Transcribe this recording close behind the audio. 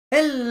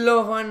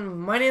Hello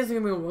everyone, my name is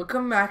Gumi.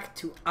 Welcome back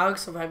to ARK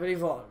Survival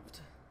Evolved.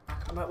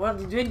 But what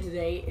I'm doing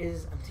today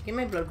is I'm taking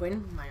my blood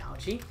win, my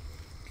algae,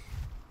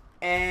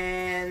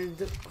 and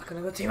we're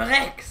gonna go tame a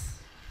Rex.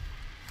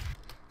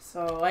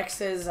 So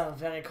Rexes are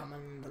very common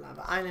in the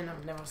Lava Island.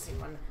 I've never seen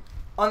one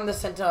on the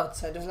center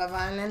outside of Lava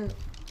Island.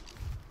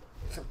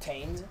 It's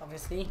obtained,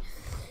 obviously.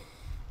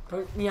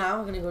 But yeah,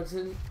 we're gonna go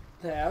to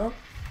there.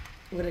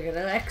 We're gonna get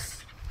a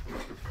Rex.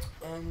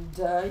 And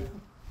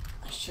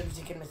I should have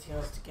taken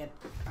materials to get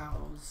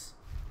arrows.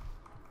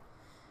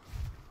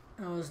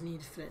 Arrows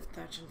need flint,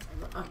 thatch, and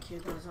fiber. Okay,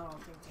 those are all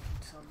things I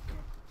can sort of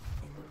get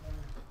in the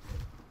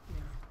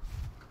yeah.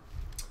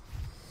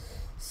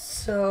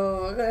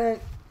 So we're gonna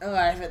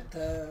arrive at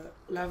the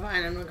lava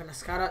island. We're gonna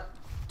scout out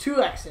two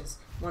Rexes,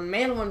 one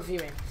male, one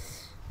female.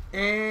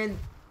 And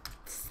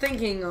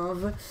thinking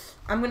of,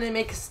 I'm gonna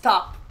make a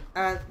stop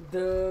at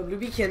the blue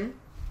beacon.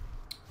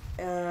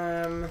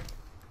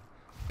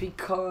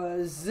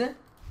 Because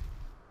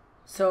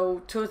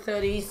so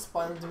 2:30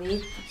 spoiled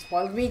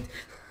meat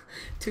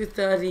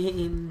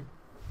 2:30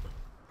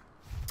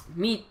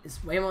 meat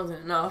is way more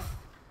than enough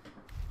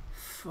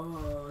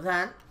for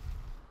that.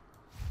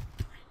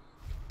 I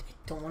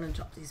don't want to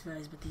drop these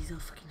berries, but these are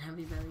fucking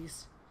heavy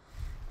berries.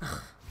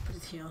 Ugh, put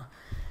it here.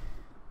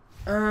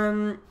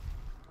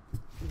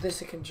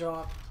 This I can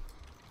drop.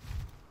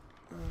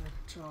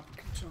 Drop.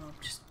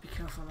 Just be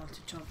careful not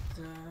to drop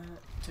the.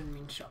 Didn't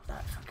mean to drop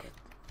that. Fuck it.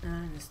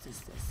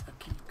 This.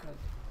 Okay, good.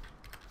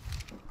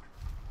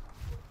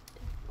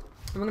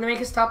 I'm gonna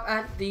make a stop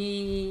at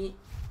the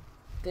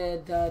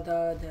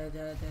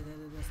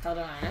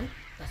starter island.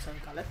 That's what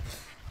we call it.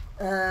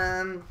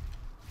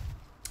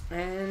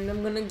 And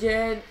I'm gonna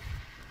get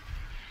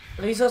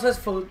resources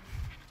for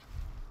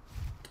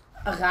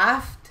a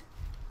raft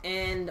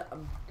and a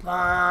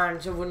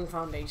bunch of wooden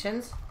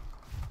foundations.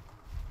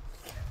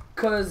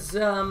 Cause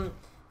our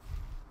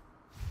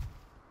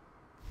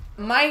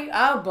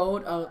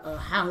boat, our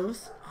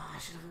house. Oh, I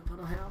should have put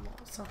a hammer.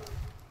 So,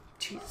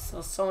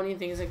 jeez, so many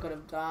things I could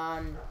have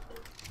done.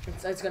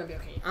 It's gonna be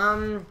okay.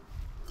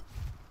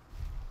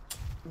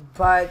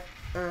 But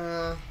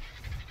I'm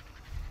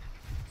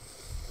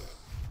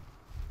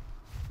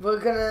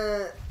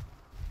gonna.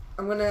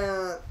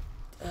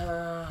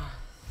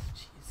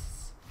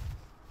 Jesus,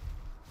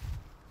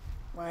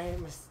 why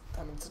am I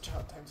having such a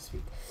hard time to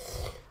speak?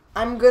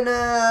 I'm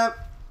gonna.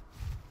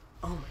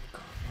 Oh my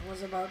god, I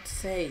was about to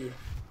say.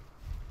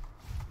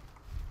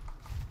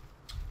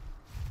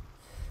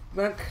 I'm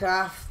gonna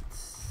craft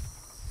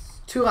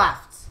two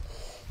rafts.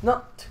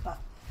 Not two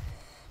rafts.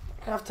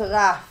 Craft a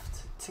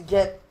raft to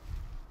get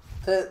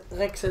the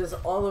Rexes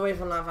all the way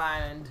from Lava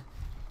Island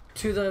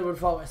to the Redwood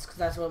Forest, because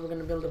that's where we're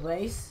gonna build a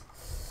base.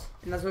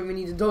 And that's where we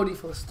need a Dodie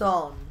for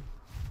stone.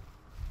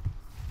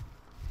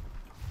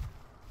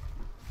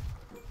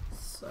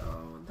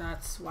 So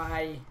that's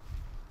why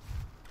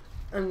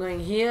I'm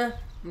going here.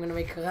 I'm gonna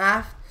make a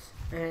raft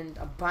and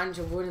a bunch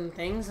of wooden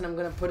things, and I'm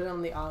gonna put it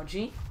on the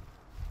algae.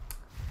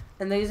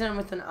 And the reason I'm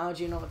with an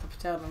algae and not with a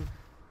Pterodon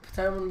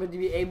would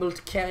be able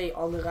to carry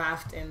all the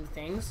raft and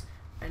things,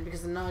 and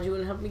because an algae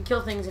will help me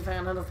kill things if I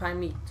run out of high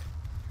meat,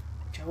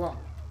 which I won't,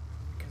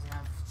 because I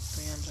have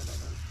 300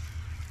 of them.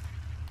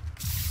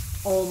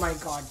 Oh my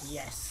god,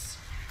 yes!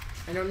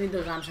 I don't need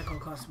the ramshackle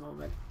crossbow,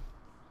 but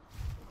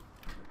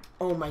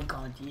oh my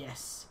god,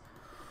 yes!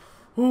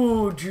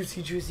 Ooh,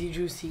 juicy.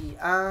 Okay,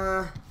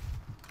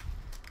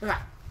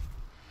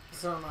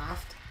 that's on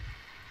raft.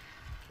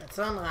 That's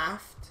on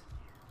raft.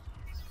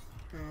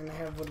 And I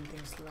have wooden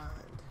things to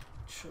land.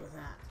 Sure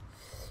that.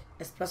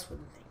 It's plus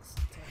wooden things.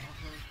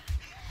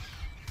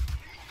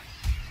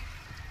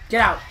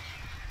 Get out!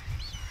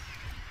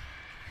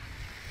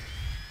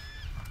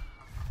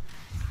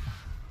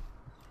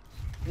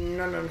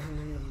 No.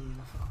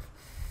 Fuck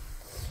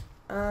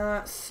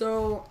off.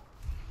 So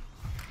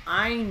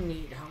I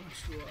need how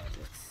much wood?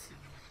 Let's see.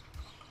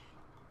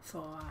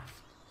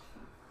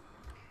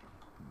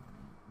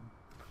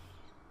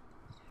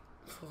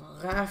 For a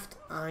raft,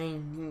 I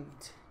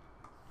need.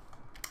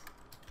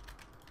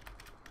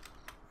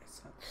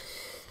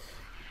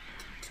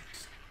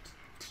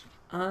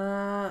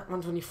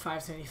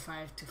 125,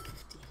 75,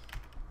 250.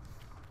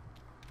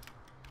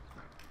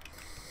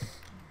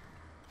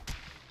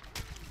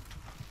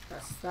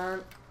 That's that.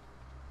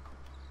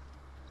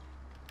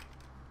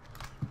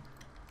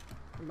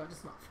 But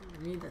it's not for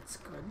me, that's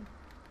good.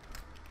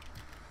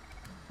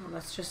 No,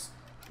 that's just.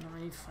 No, I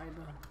need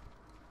fiber.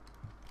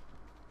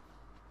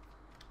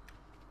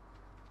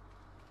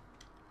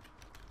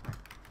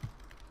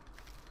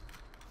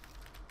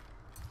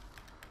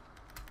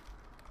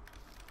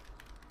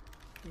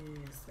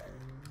 Is that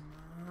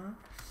enough?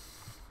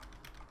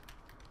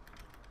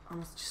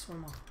 Almost just one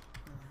more.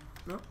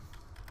 No.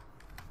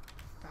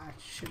 That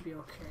should be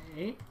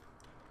okay.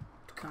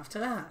 To craft a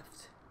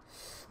raft.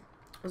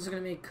 I'm also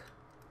gonna make.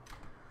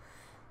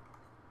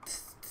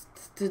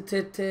 Hide,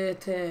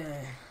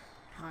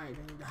 I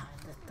need to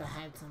hide. The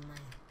hides on my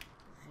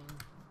thing.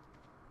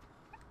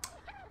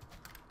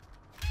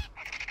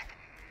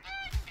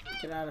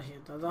 Get out of here,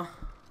 Dodo.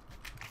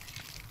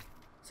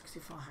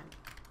 64 hand.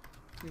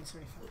 It's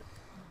very fun.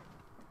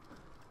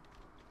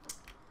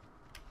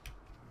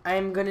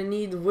 I'm gonna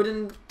need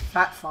wooden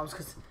platforms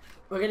because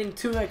we're getting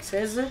 2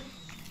 Rexes.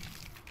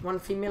 1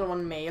 female,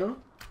 1 male.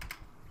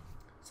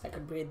 So I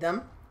could breed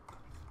them.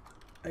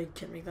 I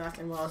can make that.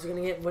 And we're also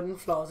gonna get wooden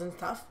floors and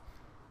stuff.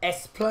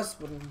 S plus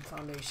wooden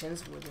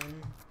foundations.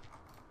 Wooden.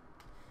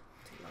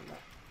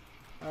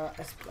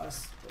 S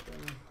plus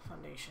wooden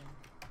foundation.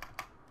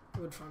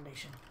 Wood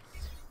foundation.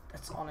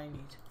 That's all I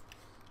need.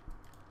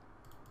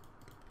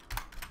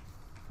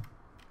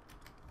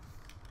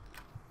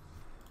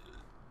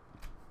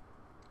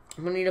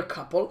 I'm gonna need a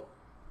couple.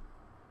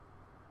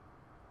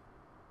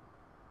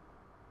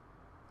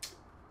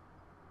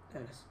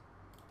 There it is.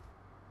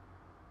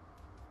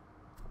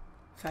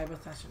 Fiber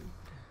thatching.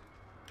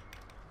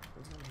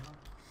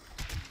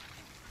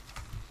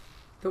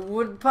 The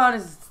wood part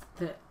is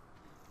the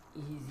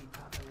easy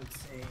part, I would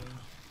say.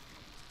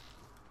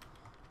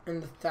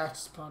 And the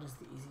thatch part is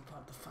the easy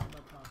part, the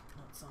fiber part,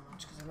 not so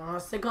much, because I don't know how to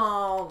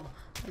sickle.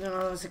 I don't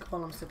know how to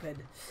sickle, I'm stupid.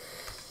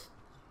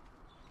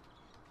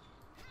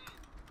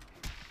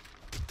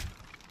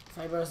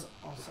 Fiber is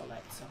also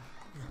light, so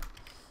yeah.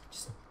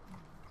 Just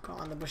go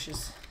on the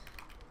bushes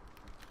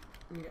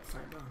and get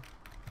fiber.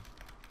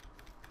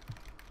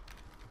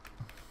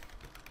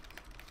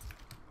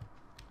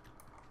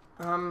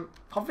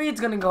 Hopefully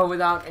it's gonna go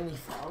without any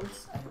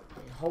faults. I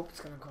hope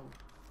it's gonna go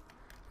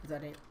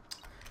without it.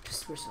 Just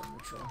switch on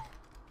neutral.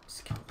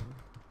 Just kill them.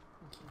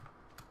 Thank you.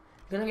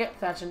 I'm gonna get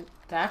thatch and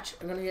thatch.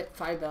 I'm gonna get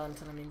fiber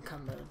until I'm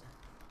encumbered.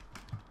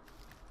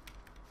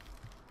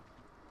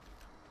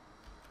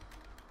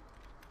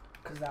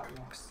 Because that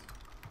works.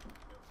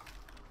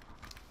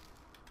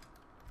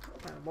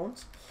 Hope I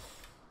won't.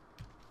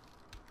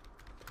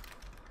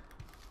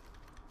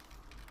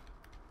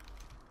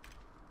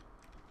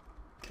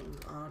 Kill an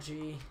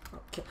RG.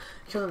 Oh,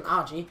 kill an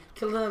RG.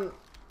 Kill them.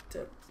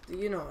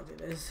 You know what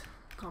it is.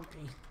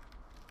 Company.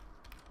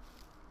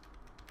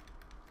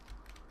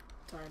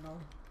 Sorry, no.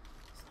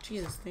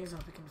 Jesus, things are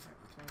picking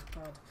the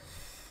bad.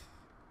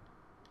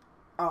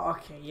 Oh,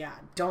 okay, yeah.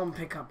 Don't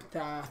pick up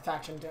the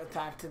thatch and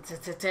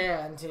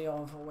until you're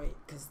overweight,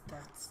 because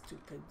that's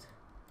stupid.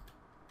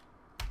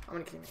 How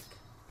many can you make?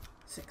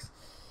 6.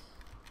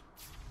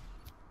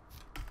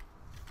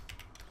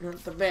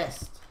 Not the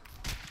best.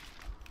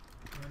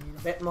 I need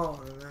a bit more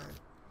than that.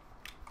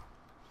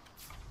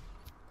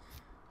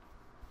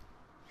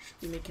 Should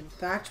be making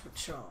thatch, but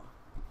sure.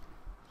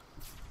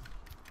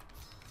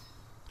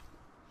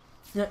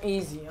 Not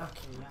easy,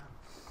 okay, yeah.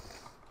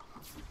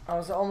 I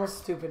was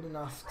almost stupid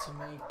enough to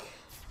make...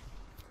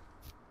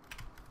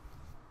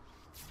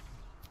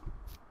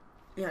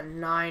 Yeah,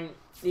 9,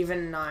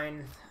 even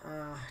 9,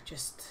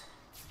 just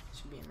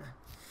should be in there.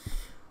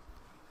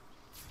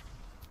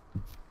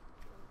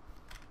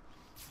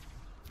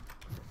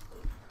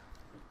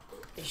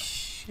 It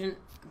shouldn't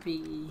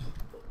be...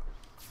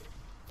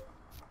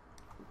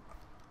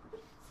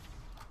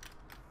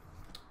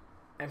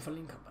 I'm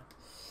fully encumbered.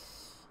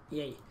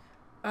 Yay.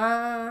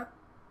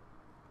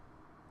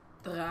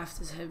 The raft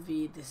is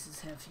heavy, this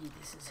is heavy,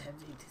 this is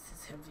heavy, this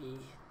is heavy.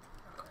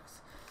 Of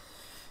course.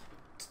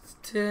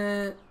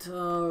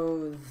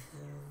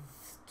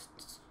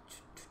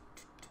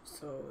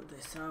 So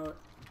this out.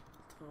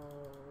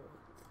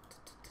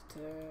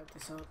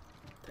 This out.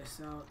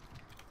 This out.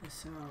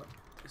 This out.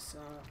 This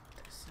out.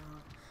 This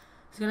out.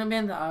 It's gonna be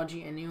in the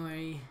RG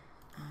anyway.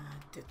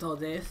 Throw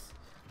this.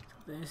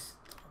 Throw this.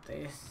 Throw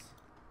this.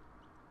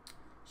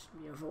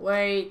 Should be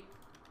overweight.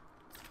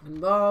 Fucking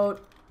boat.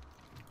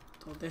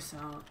 Throw this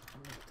out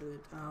and lift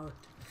it out.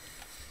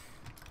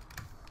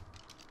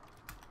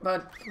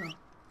 But, you know.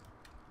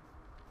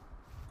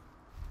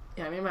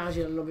 Yeah, I made my RG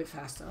a little bit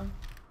faster.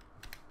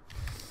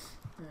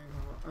 There you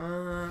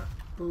go.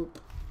 Boop.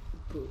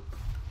 Boop.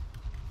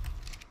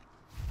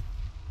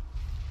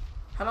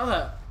 Hello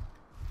there.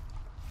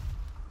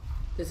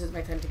 This is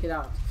my time to get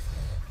out.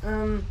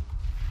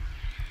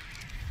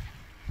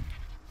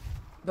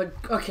 But,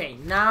 okay,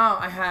 now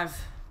I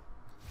have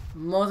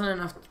more than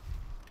enough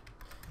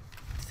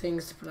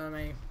things to put on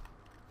my...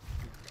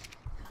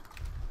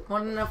 More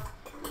than enough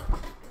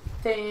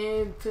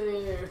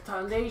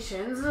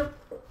foundations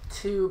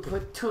to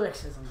put 2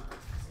 X's on that.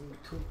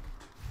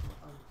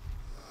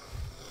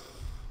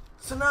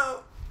 So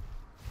now,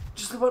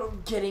 just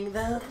about getting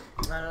there,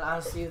 and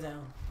I'll see you there.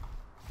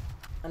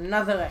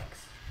 Another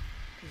X.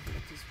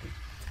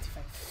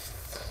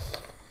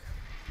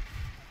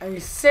 I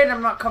said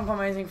I'm not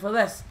compromising for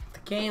this. The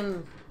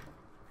game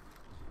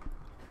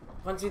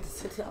wants you to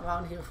sit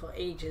around here for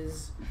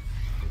ages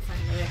and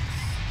find the X.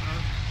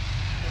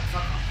 Yeah,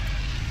 fuck off.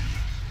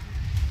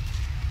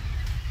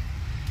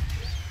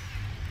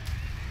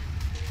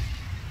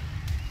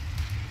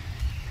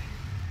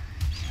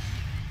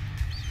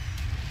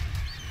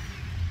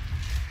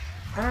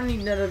 I don't need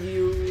another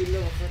view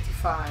level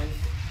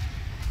 55.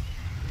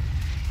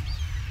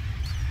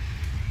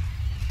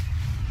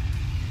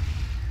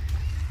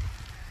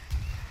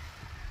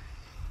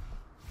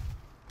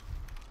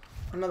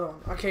 Another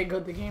one. Okay,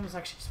 good. The game is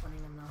actually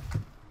spawning them now.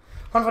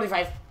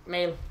 145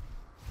 male.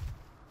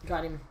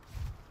 Got him.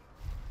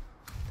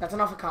 That's an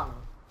avocado.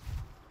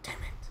 Damn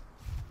it.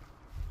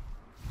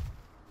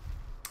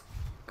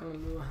 Gonna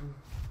lure him.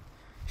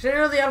 Should I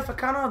lure the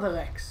avocado or the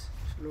Rex?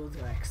 Should lure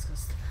the Rex,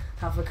 because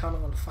the avocado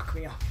will fuck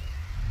me up.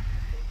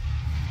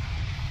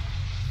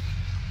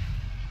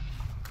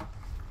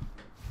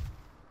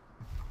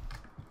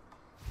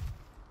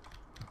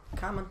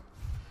 Come on.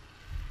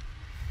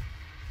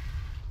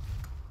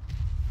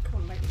 Come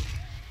on, mate.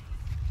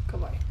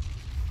 Come on.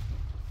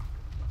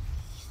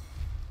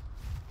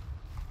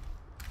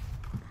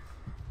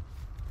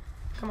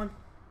 Come on.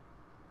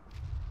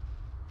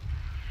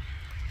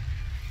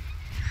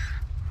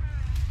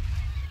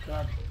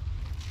 God.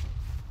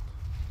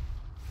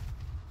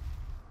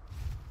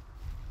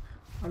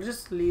 I'll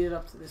just lead it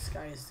up to this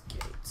guy's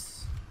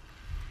gates.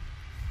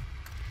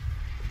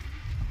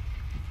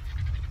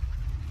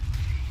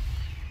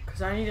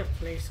 Because I need a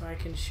place where I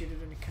can shoot it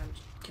and it can't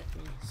get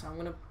me. So I'm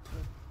gonna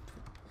put...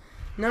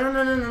 No, no,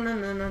 no, no, no, no,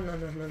 no, no, no, no,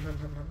 no, no,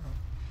 no,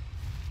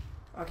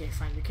 no. Okay,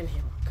 fine, you can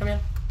heal. Come in.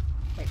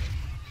 Wait.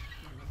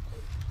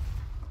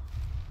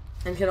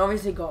 And can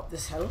obviously go up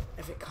this hill.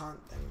 If it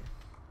can't, then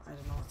I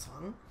don't know what's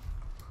on.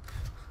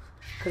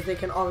 Because they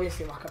can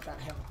obviously walk up that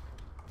hill.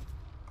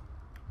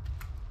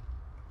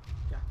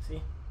 Yeah,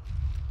 see?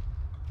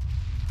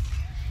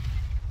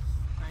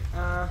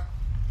 Right,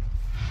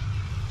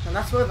 and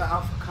that's where the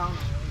alpha counter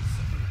is.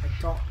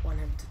 I don't want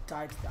him to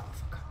die to the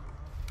alpha counter.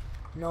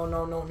 No,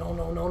 no, no, no,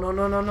 no, no, no,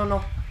 no, no, no, no.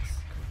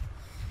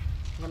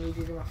 I'm gonna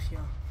lead him up here.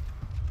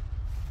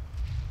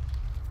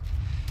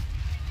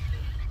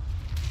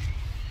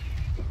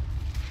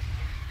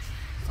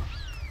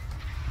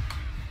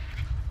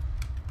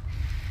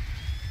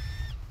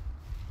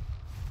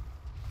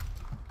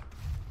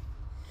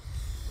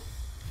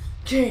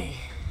 Okay.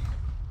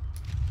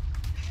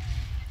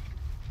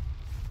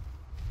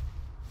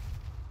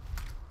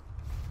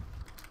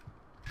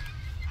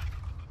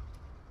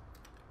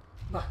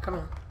 Bah, come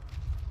on.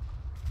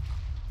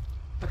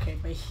 Okay,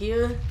 but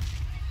here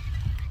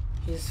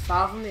he's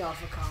far from the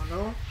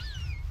avocado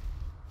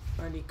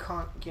and he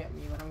can't get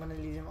me, but I'm gonna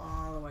lead him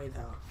all the way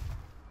there.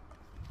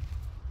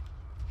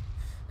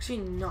 Actually,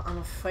 no, I'm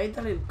afraid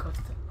that he'll go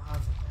to the lava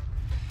then,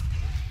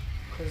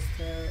 because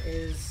there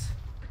is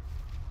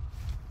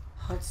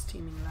hot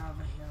steaming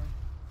lava here.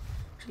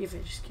 Actually, if I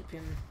just keep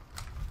him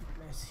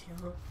in place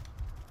here.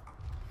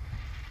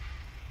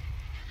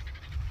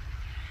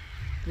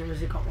 Then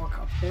as he can't walk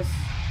up this.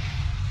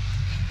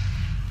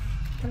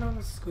 I know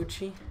that's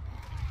Gucci.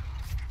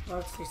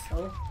 Well, stay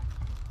still.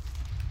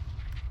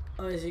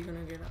 Or is he gonna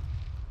get up?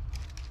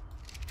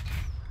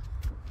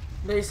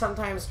 They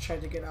sometimes try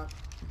to get up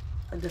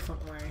a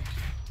different way.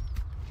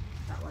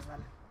 That was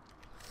one.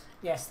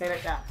 Yeah, stay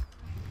like that.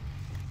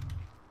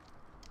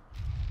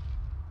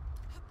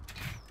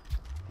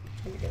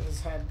 Trying to get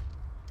his head.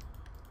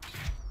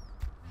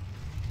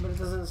 But it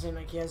doesn't seem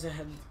like he has a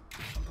head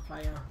on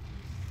papaya.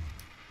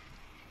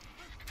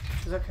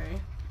 Which is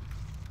okay.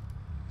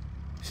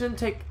 Shouldn't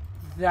take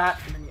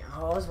that many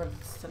hours, but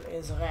it still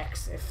is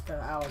Rex if the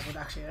hours would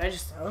actually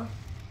register.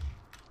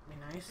 Be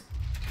nice.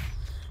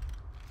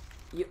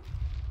 You,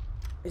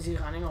 is he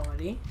running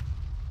already?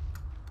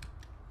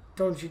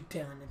 Don't you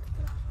dare run into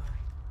the lava.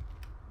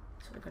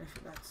 So I'm gonna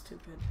feel that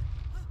stupid.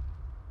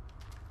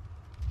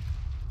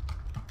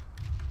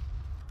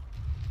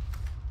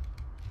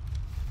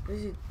 What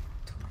is he doing?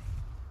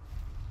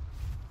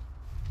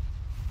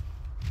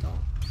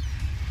 Don't.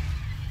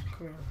 Come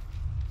here.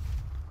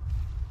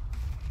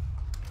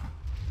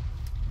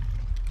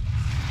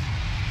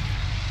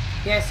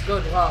 Yes,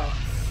 good. Wow.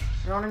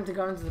 I don't want him to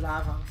go into the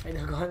lava. I'm afraid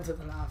he'll go into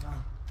the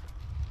lava.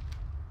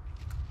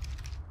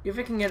 If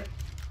he can get...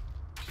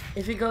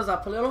 If he goes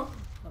up a little,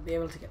 I'll be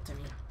able to get to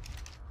me.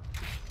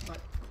 But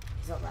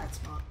he's not that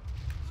smart.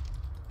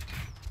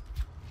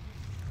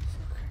 It's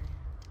okay.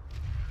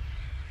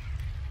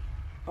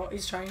 Oh,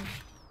 he's trying.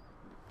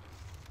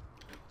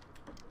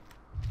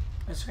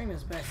 He's trying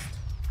his best.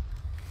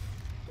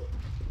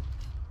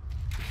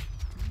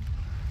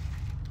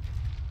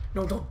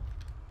 No, don't.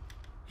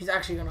 He's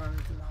actually gonna run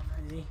into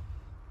lava, is he?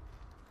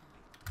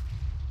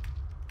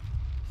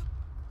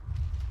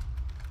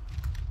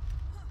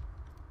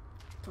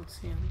 Don't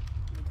see him.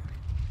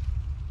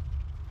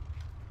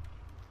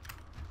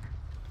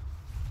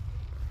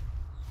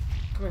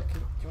 Come here, do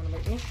you wanna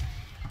bite me?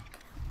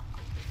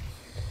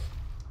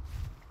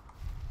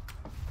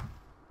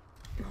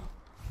 No.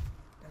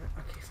 Damn it.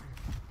 Okay,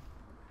 fine.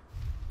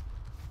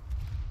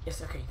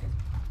 Yes, okay, good.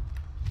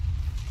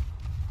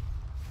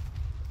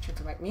 Try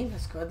to bite me,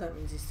 that's good, that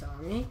means he's still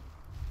on me.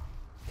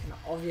 Can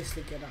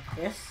obviously get up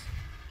this.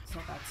 It's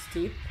not that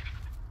steep.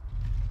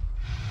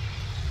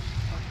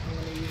 But I'm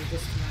gonna use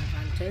this to my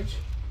advantage.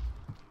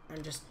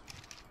 And just...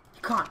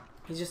 He can't!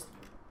 He's just...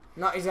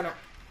 No, he's gonna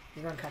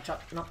catch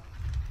up. No.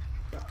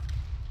 No.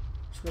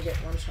 Just gonna get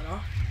one shot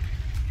off.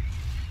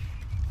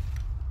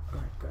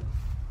 Alright, good.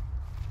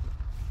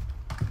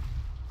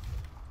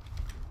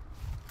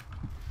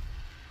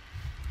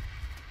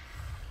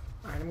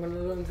 Alright, I'm gonna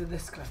go into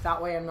this cliff.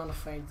 That way I'm not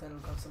afraid that it'll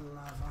go to the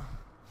lava.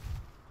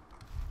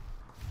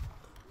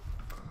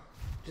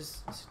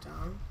 Just sit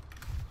down.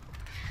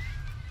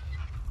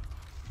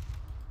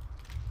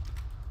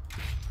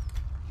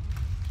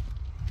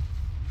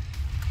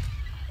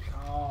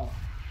 Oh.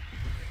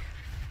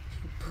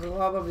 He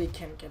probably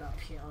can't get up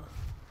here.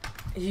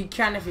 He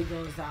can if he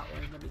goes that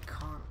way, but he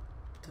can't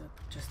to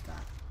just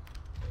that.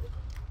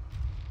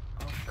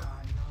 Oh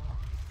god,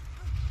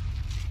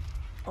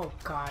 no. Oh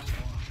god, no.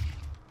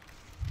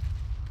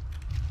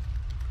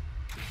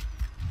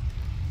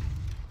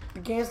 The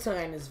game's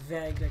terrain is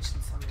very glitched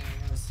in some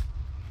areas.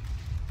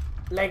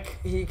 Like,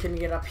 he can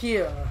get up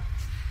here.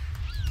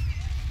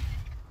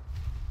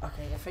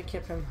 Okay, if I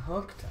keep him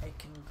hooked, I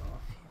can go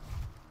up here.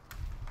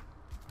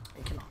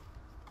 I cannot.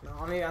 No,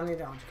 I need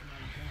the arm to come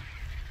out here.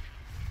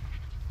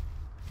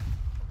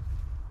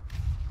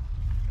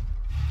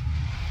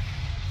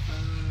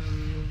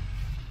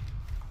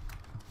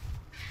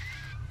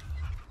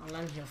 I'll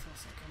land here for a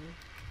second.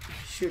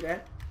 Shoot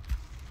it.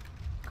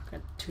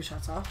 Get 2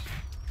 shots off.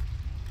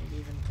 Maybe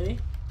even 3.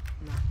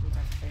 Nah, not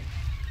that 3.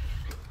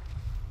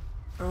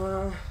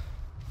 Right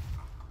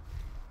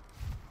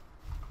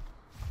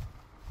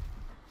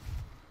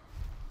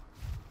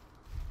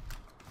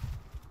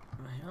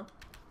here.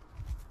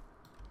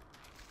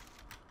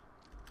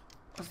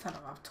 What's that, a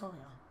raptor?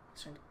 Yeah.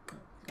 He's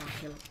gonna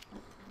kill it.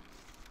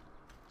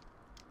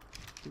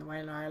 And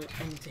while I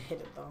need to hit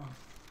it though.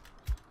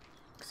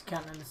 Because you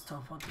can't let it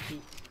stop on the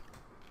beat.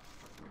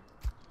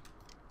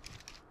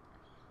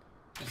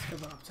 Let's kill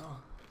the raptor.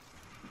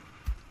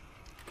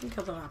 You can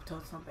kill the raptor,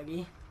 it's not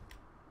biggie.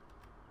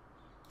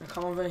 Now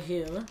come over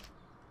here.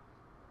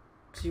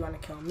 Because you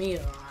want to kill me,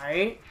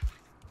 right?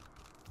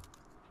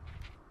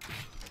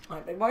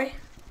 Alright, big boy.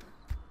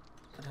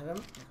 Did I hit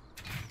him?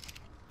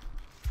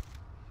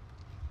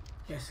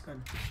 Yes,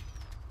 good.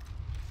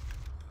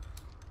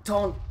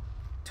 Don't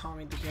tell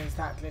me the game's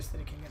that glitched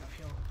that it can get up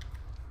here.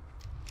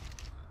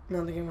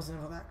 No, the game wasn't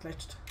ever that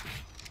glitched.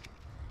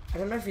 I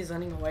don't know if he's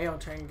running away or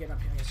trying to get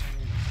up here. He's trying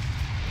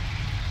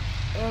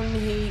to...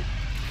 he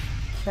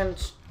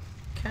can't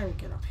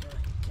get up here.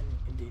 He can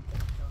indeed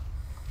get up here.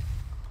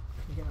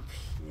 Can he get up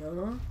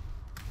here?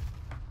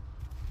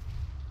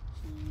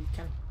 He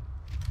can.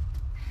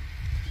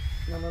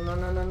 No,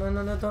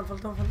 don't fall.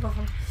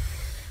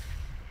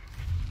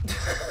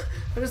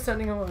 I'm just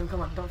turning around.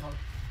 Come on, don't fall.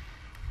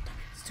 Damn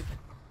it, stupid.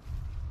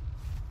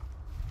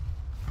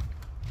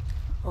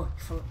 Oh,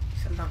 he fell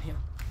down here.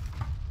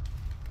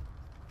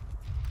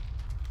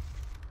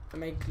 I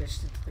may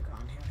glitched into the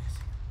ground here. Damn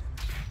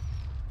it.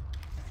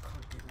 I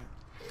can't do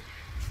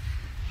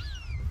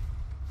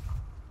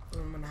that.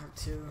 I'm gonna have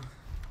to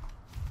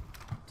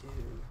do...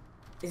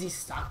 Is he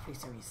stuck? Please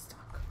tell me he's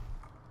stuck.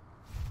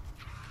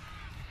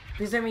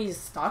 Please tell me he's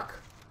stuck,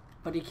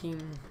 but he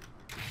can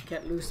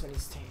get loose when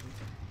he's tamed.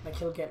 Like,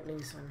 he'll get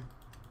loose when...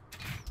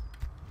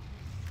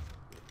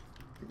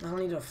 I don't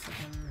need a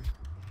freaking...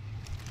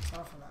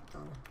 Sorry for that,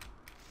 though.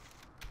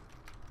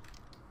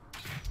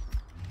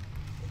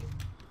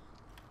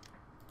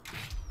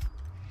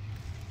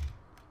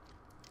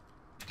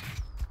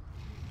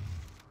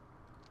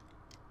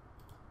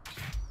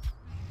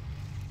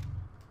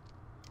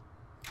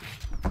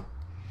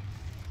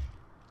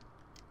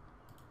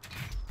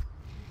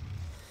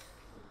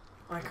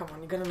 Alright, come on,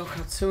 you're gonna knock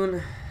out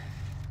soon.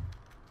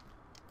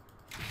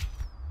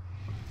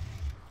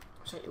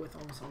 I'll shot you with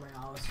almost all my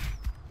hours.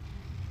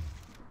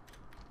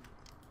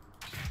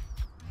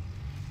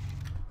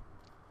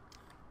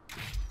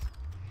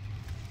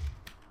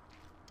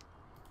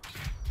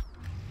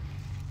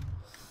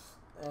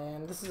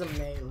 And this is a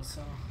male,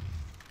 so...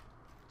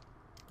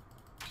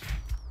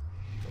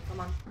 Come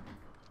on.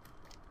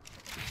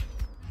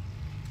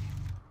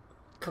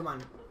 Come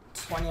on,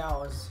 20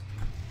 hours.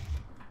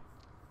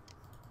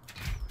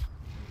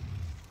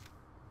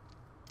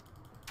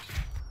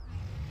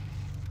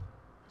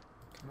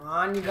 Come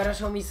on, you gotta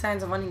show me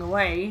signs of running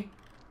away.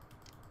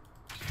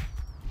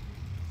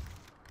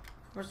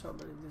 What's what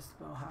ability does this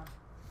bow have?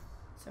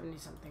 70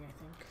 something, I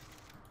think.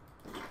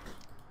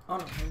 Oh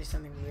no, 70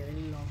 something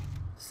really low.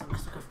 Some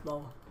stuck of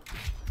bow.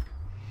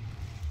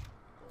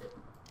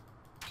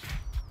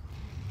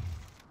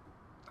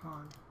 Come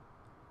on.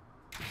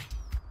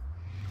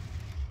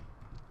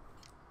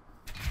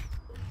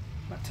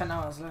 About 10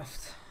 hours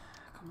left.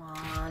 Come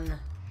on.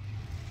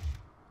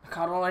 I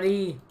can't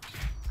already.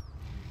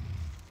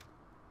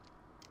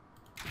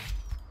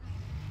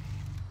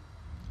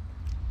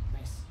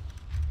 Nice.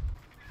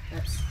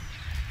 Let's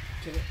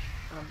get it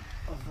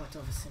out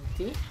of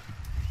vicinity.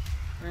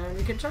 And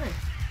we can try.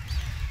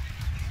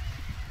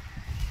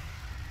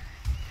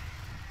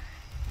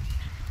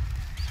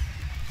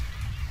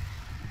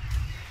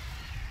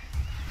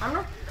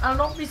 I'll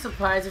not be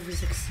surprised if we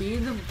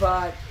succeed,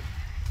 but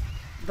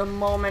the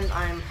moment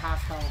I'm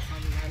half health,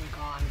 I'm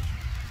gone.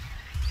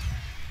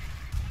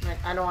 Like,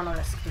 I don't want to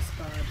risk this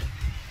bird.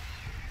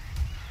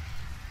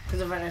 Because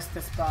if I risk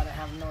this bird, I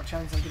have no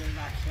chance of getting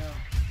back here.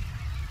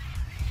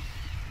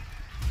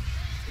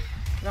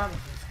 Grab it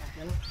for a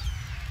second.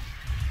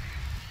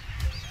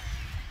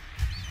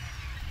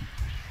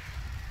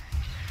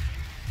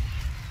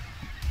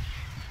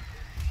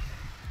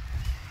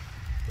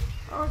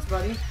 Oh, it's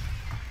buddy.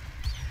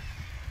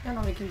 Yeah,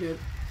 no, we can do it.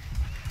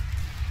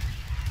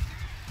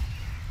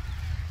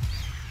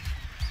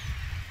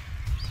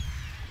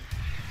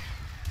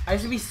 I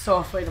used to be so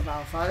afraid of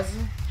alphas.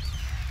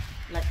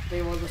 Like,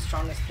 they were the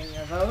strongest thing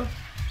ever.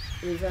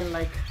 Even,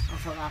 like,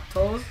 alpha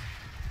raptors.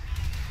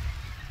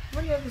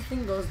 When this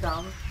thing goes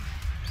down,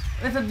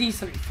 it's a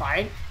decent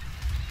fight.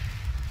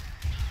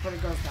 But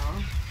it goes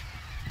down.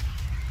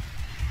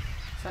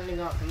 Suddenly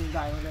not gonna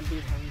die when I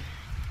beat him.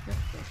 Yep.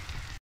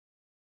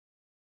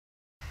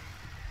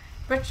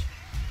 Bitch,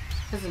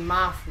 this is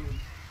my food.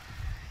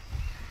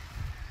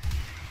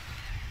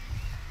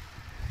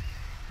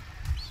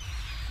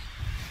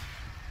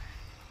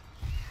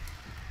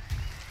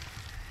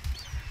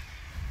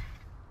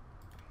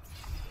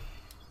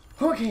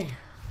 Okay.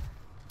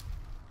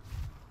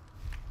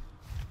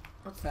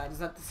 What's that? Is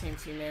that the same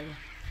female?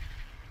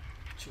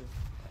 True.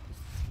 That is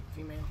the same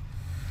female.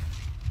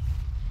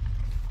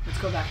 Let's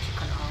go back to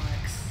kind of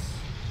ARK.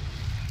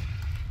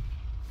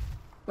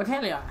 But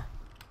hell yeah.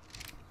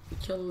 We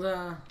killed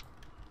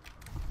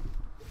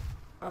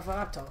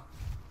Alvarato.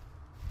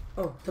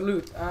 Oh, the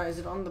loot. Is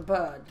it on the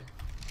bird?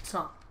 It's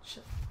not.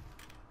 Shit.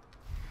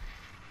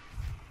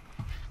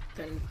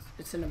 Then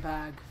it's in a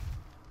bag.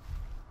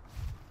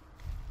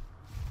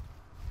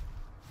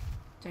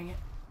 Dang it.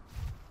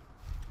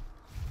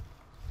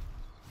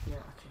 Yeah,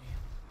 okay.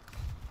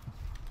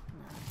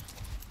 No.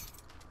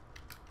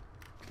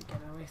 Can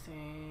get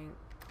everything.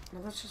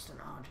 No, that's just an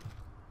odd.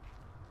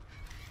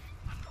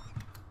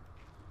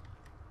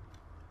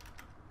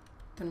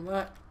 Then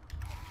what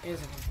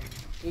is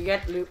everything? You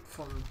get loot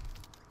from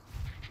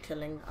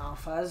killing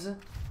alphas.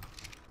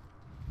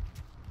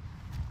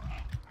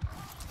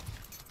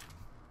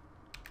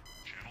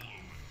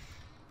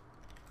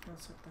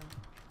 That's like that.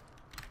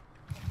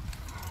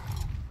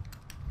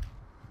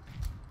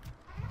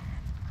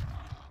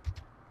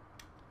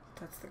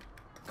 That's the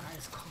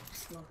guy's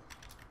corpse, no.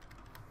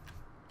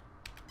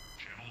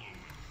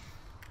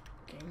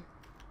 Okay.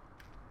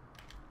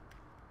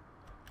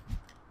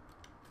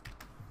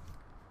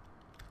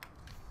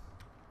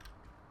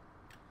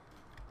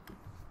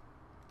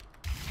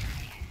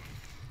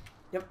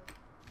 Yep.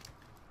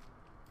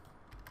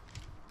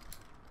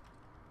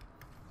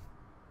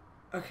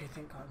 Okay,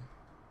 thank God.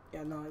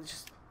 Yeah, no, it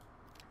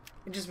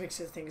just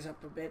mixes things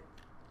up a bit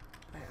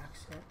by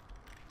accident.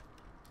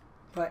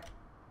 But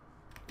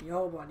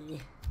your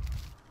body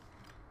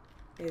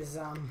is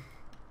I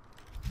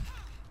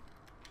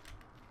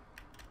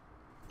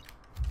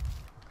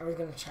was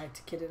gonna try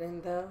to get it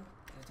in there,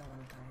 but I don't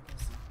want to die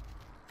against that.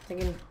 I'm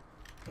thinking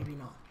maybe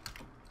not.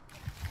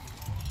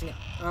 Yeah,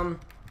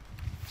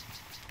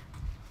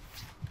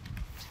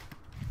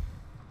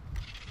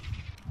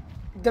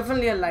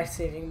 definitely a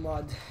life-saving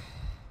mod,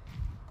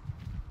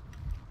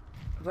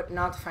 but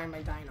not to find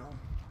my dino.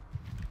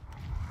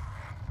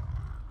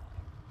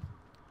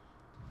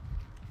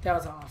 There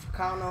was an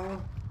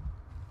Africano.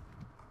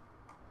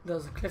 There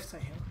was a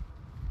cliffside hill.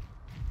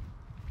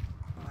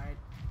 Alright.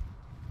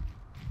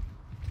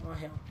 Or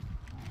hill.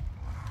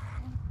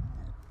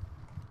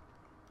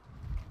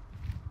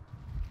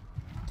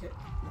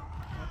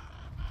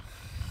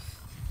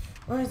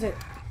 Where is it?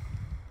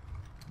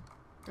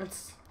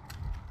 It's...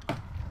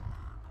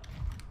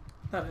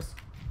 That is.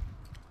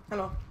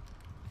 Hello.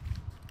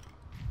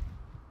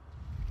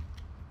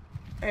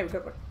 Hey, we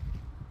got one.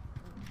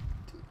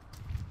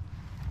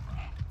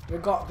 We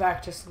got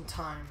back just in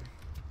time.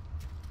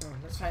 Oh,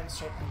 let's find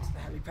straight into the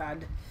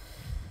helipad.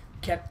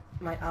 Get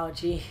my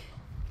algae.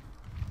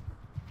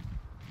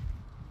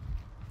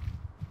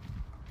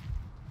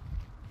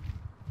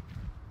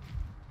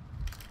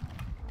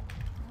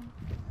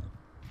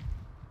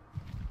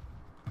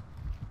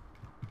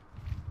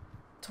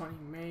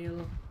 Mail.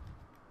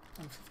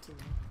 150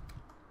 mail.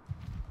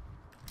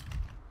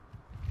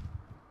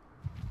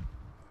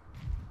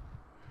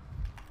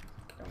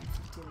 Okay,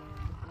 150 mail.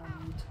 No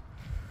need.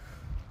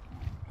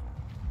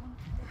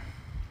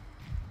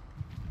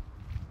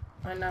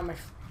 Right now my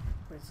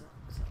where's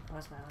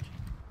my allergy?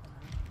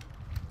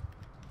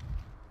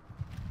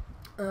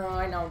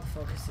 Right now the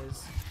focus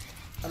is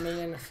a male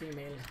and a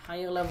female.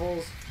 Higher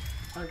levels,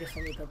 I'll get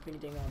from the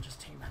breeding, I'll just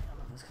tame higher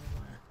levels because I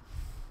want to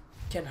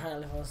get higher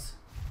levels.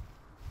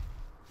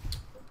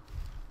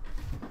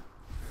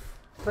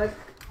 But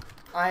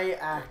I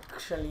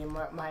actually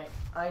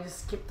I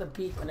just skipped the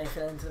beat when I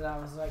fell into that. I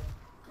was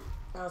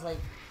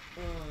like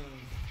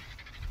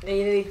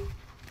really?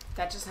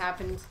 That just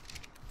happened?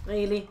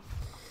 Really?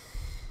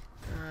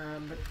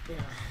 But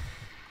yeah.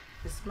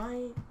 Is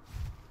my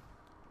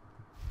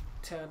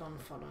turd on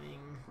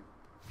following?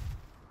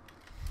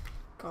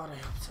 God, I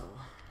hope so.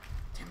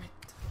 Damn it,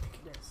 I don't think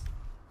it is.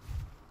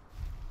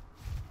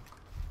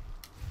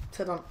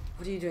 Turd on,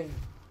 what are you doing?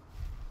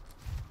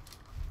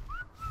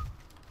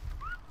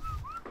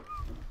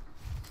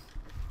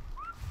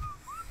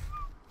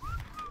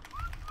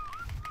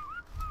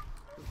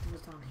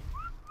 What's down here?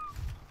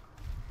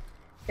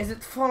 Is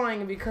it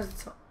following because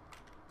it's...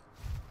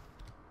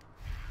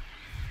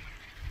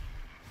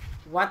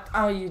 What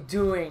are you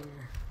doing?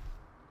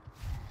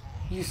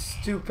 You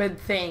stupid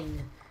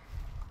thing.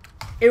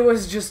 It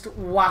was just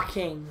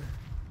walking.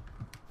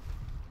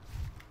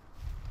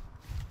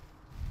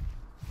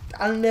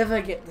 I'll never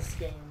get this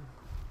game.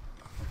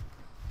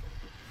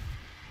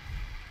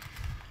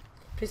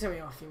 Please tell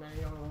me off, female.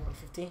 You don't want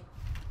 150?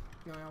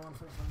 No, I want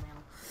 145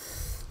 male.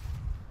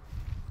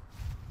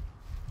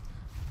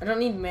 I don't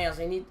need males.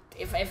 I need...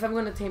 If I'm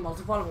going to tame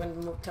multiple, I'm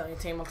going to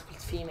tame multiple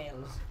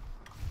females.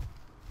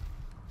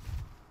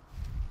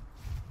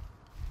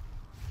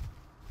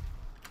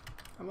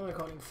 I'm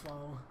recording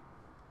flow.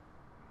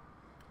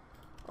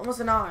 Almost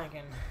an hour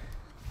again.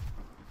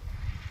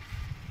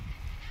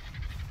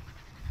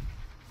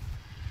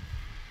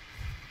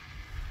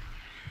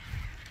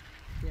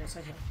 Yes,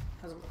 I can.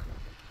 How's it looking?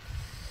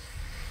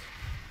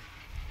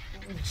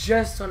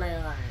 Just when I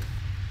arrived.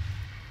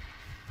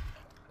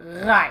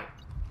 Right.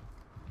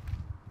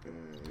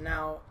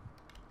 Now,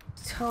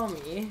 tell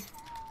me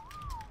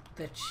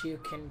that you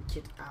can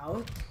get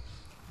out.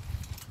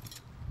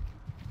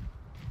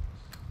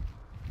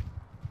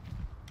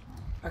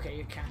 Okay,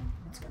 you can.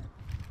 That's good.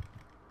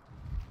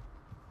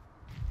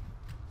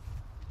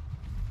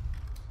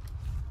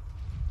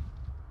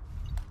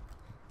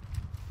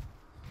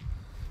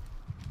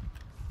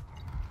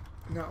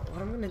 Now,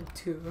 what I'm gonna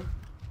do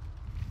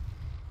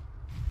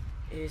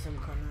is I'm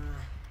gonna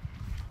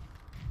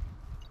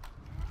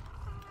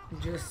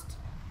just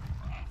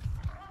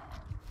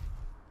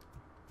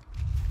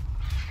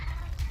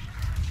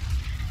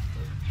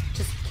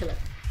kill it.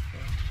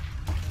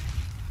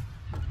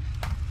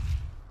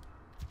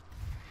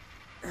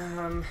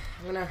 I'm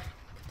gonna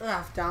put the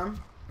raft down.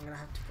 I'm gonna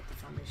have to put the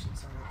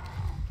foundations on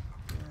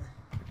it.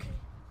 Okay.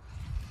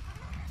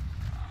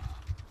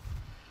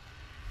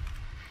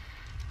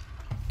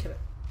 Kill it.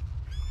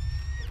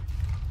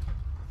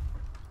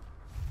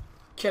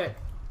 Kill it.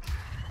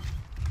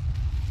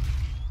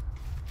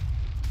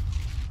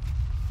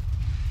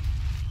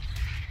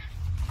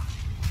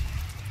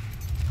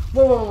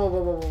 Whoa, whoa, whoa,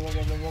 whoa, whoa, whoa,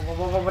 whoa, whoa,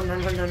 whoa, whoa, whoa, no,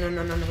 no, no, no,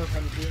 no, no, no,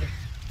 thank you.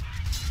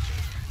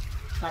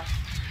 Right.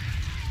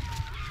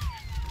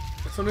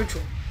 It's so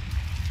neutral.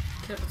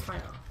 Kill it with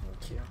fire.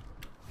 Thank you.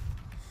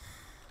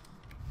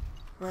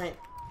 Right.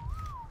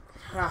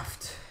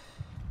 Raft.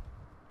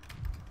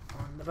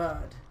 On the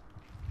bird.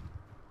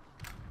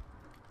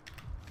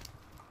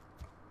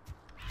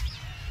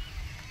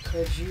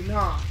 Could you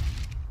not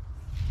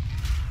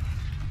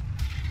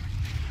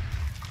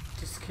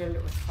just kill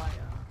it with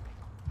fire?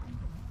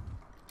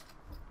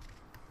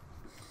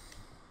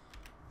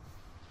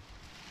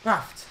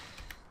 Raft.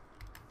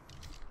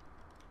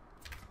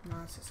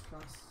 No, it's just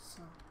plus,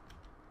 so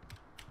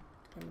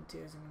what I'm gonna do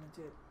is I'm gonna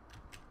do it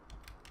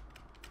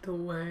the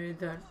way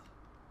that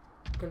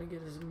I'm gonna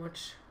get as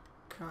much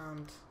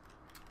ground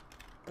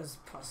as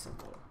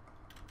possible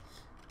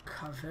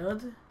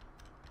covered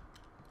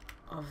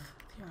of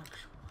the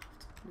actual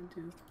raft. I'm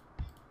gonna do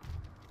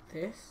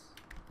this,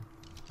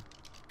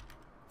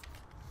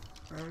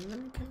 and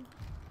then we can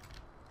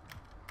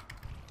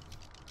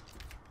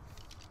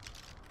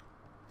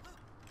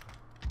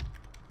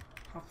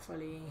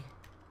hopefully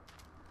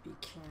we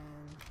can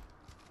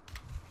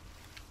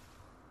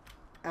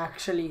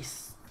actually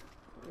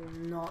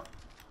not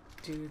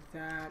do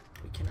that.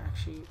 We can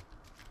actually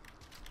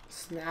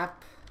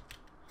snap.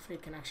 Hopefully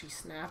it can actually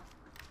snap.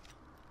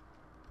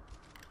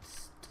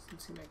 This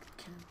doesn't seem like it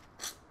can.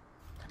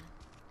 Damn it.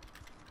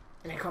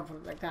 And I can't put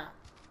it like that.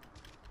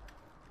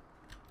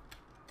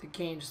 The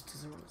game just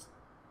doesn't want to.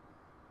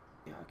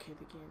 Yeah, okay,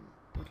 the game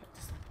would like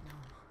to snap now.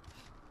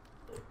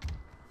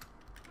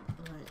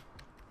 Alright.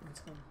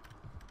 Let's go.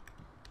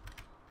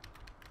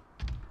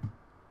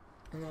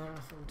 And then I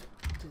have to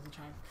do the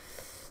tribe.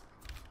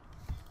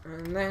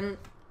 And then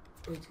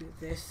we do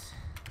this.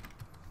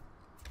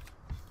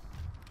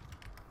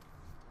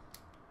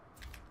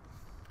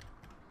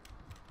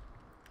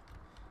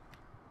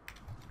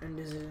 And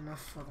is it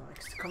enough for the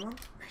X to come on?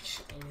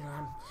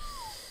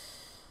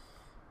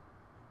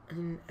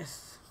 An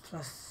S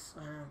plus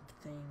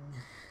thing.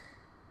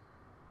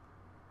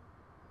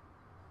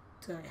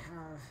 Do I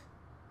have?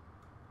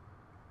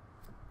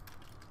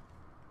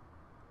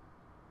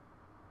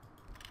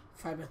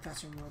 Fiber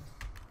thatching wood.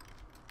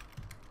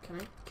 Can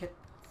I get?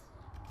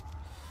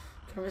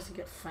 Can I basically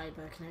get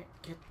fiber? Can I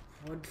get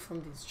wood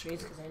from these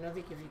trees? Because I know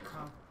they give you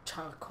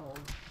charcoal.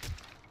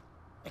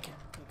 I can.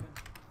 Okay,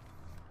 good.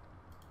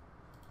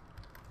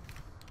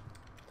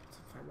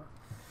 Some fiber.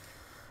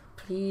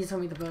 Please tell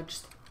me the bird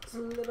just has a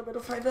little bit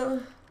of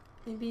fiber,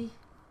 maybe.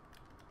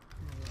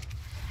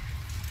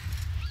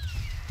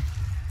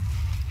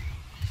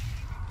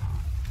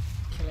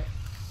 Kill it.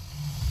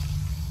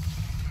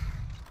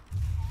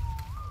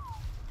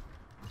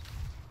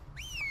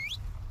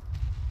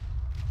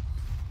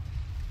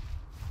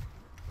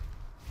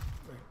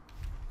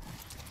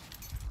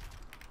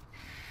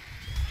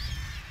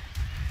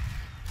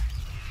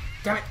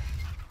 Damn it!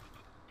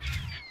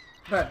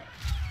 Bird.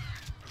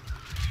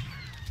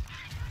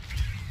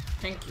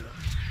 Thank you.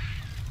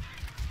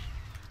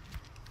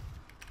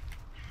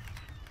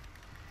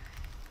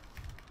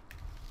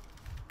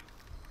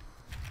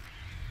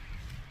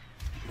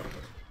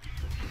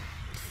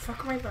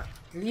 fuck my butt.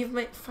 Leave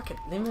me, fuck it,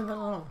 leave me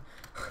alone.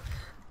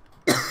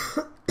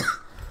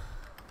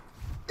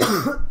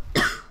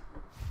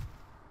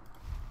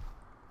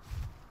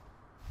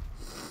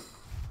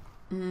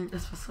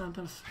 That's what's up.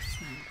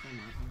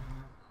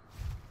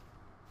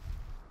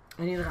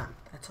 I need a ramp.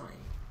 That's all I need.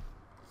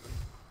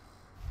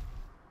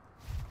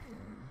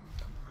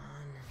 Come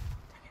on.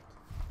 Dang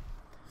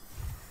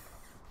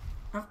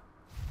it.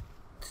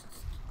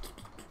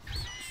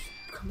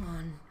 Come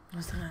on.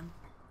 Where's the ramp?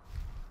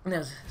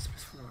 There's a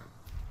space for the ramp.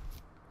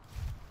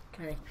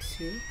 Can I make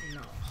 2?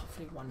 No.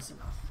 Hopefully 1's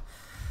enough.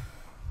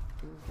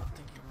 I'm not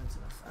thinking 1's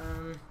enough.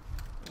 Let's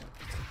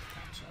get the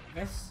patch out, I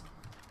guess.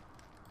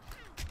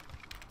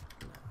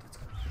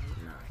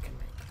 No, I can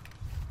make.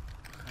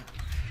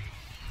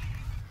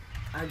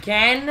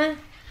 Again?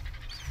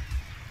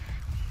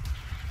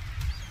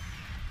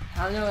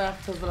 How many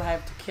raptors will I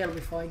have to kill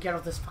before I get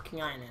off this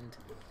fucking island?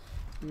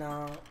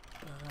 No.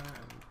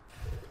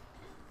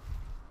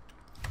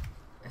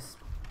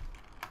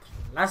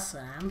 Last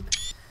ramp.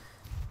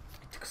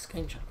 I took a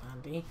screenshot,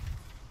 apparently.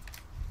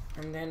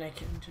 And then I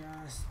can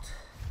just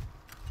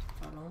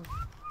follow.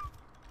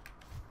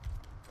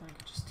 Then I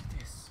can just do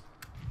this.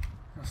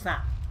 What's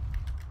that?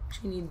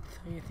 Actually need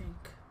 3, I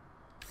think.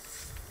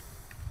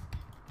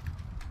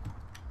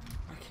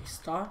 Okay,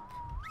 stop.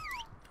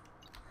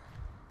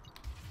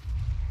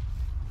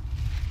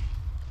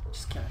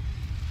 Just kill it.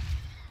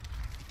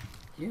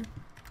 You?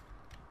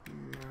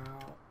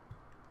 Now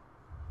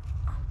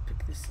I'll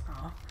pick this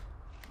up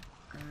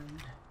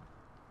and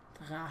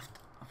the raft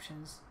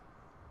options.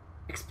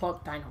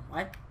 Explode dino,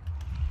 what?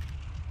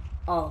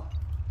 Oh.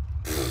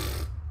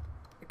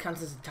 It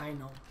counts as a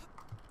dino.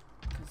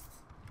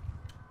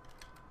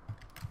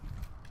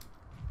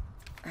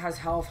 It has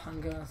health,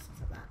 hunger, stuff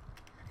like that.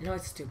 I know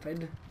it's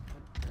stupid,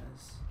 but it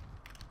does.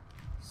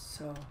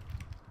 So,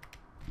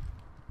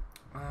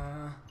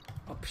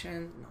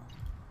 option, no.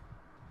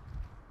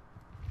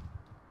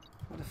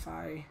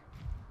 Modify,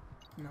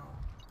 no.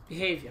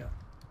 Behavior.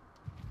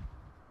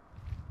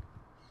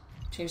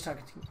 Change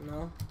targeting,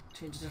 no.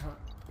 Change different,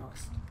 no.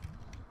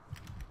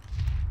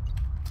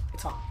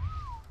 It's on.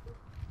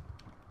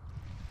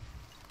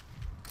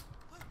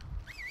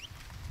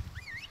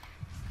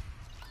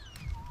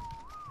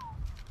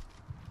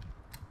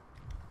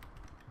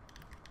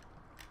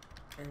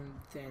 And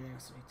then I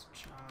also need to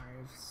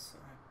drive, so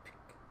I pick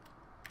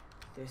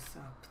this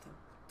up.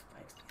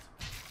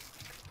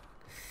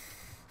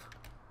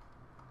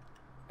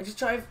 I just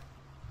drive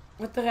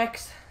with the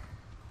Rex.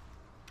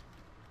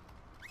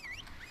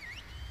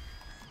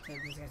 Okay,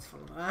 these guys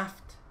follow the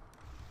raft.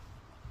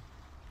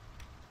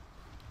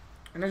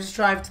 And I just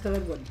drive to the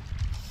redwood.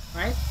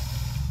 Right?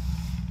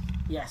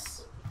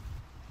 Yes.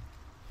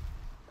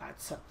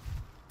 That's it.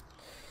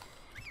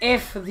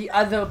 If the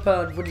other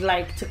bird would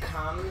like to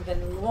come,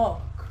 then we'll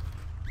walk.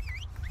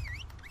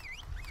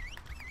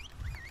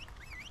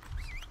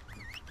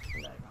 There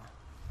you go.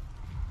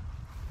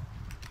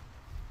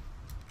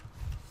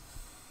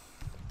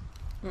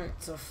 Alright,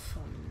 so for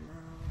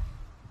now.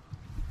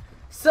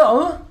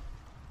 So,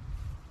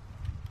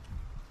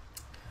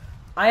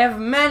 I have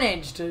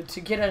managed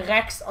to get a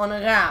Rex on a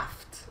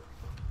raft.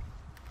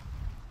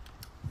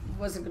 It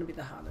wasn't gonna be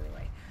that hard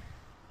anyway.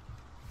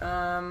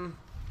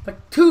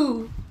 But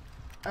 2.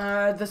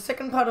 The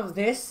second part of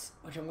this,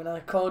 which I'm gonna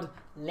record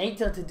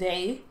later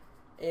today,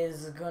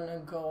 is gonna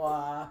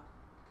go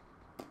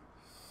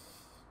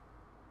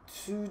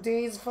 2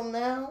 days from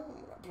now.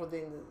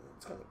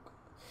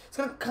 It's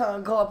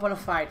gonna go up on a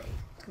Friday.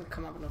 It's gonna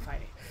come up on a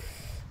Friday.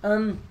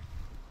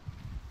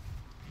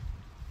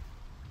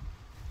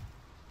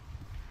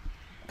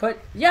 But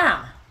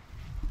yeah,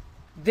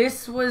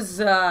 this was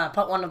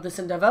part 1 of this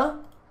endeavor.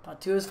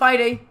 Part 2 is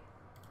Friday.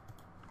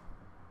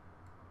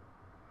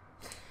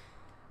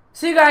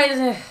 See you guys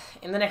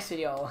in the next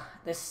video.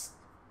 This,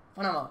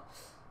 whatever.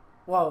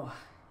 Whoa.